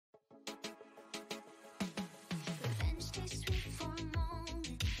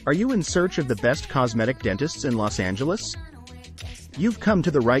Are you in search of the best cosmetic dentists in Los Angeles? You've come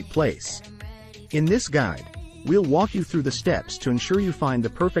to the right place. In this guide, we'll walk you through the steps to ensure you find the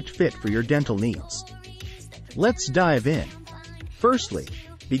perfect fit for your dental needs. Let's dive in. Firstly,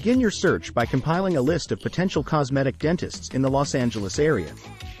 begin your search by compiling a list of potential cosmetic dentists in the Los Angeles area.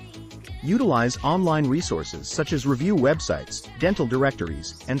 Utilize online resources such as review websites, dental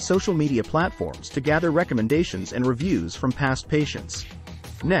directories, and social media platforms to gather recommendations and reviews from past patients.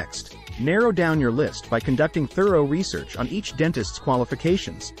 Next, narrow down your list by conducting thorough research on each dentist's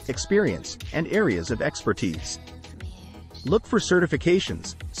qualifications, experience, and areas of expertise. Look for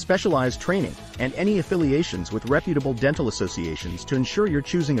certifications, specialized training, and any affiliations with reputable dental associations to ensure you're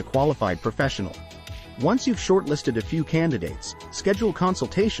choosing a qualified professional. Once you've shortlisted a few candidates, schedule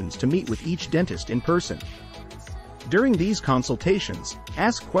consultations to meet with each dentist in person. During these consultations,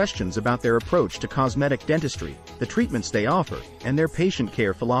 ask questions about their approach to cosmetic dentistry, the treatments they offer, and their patient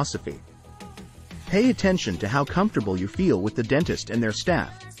care philosophy. Pay attention to how comfortable you feel with the dentist and their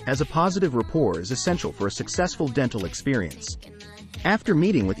staff, as a positive rapport is essential for a successful dental experience. After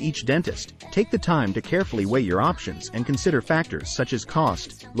meeting with each dentist, take the time to carefully weigh your options and consider factors such as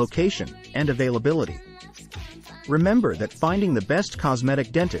cost, location, and availability. Remember that finding the best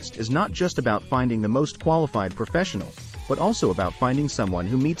cosmetic dentist is not just about finding the most qualified professional, but also about finding someone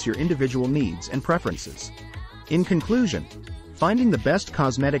who meets your individual needs and preferences. In conclusion, finding the best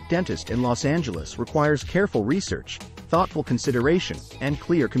cosmetic dentist in Los Angeles requires careful research, thoughtful consideration, and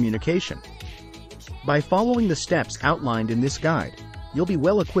clear communication. By following the steps outlined in this guide, you'll be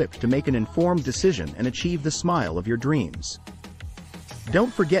well equipped to make an informed decision and achieve the smile of your dreams.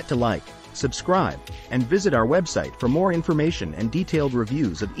 Don't forget to like, subscribe, and visit our website for more information and detailed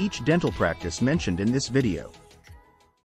reviews of each dental practice mentioned in this video.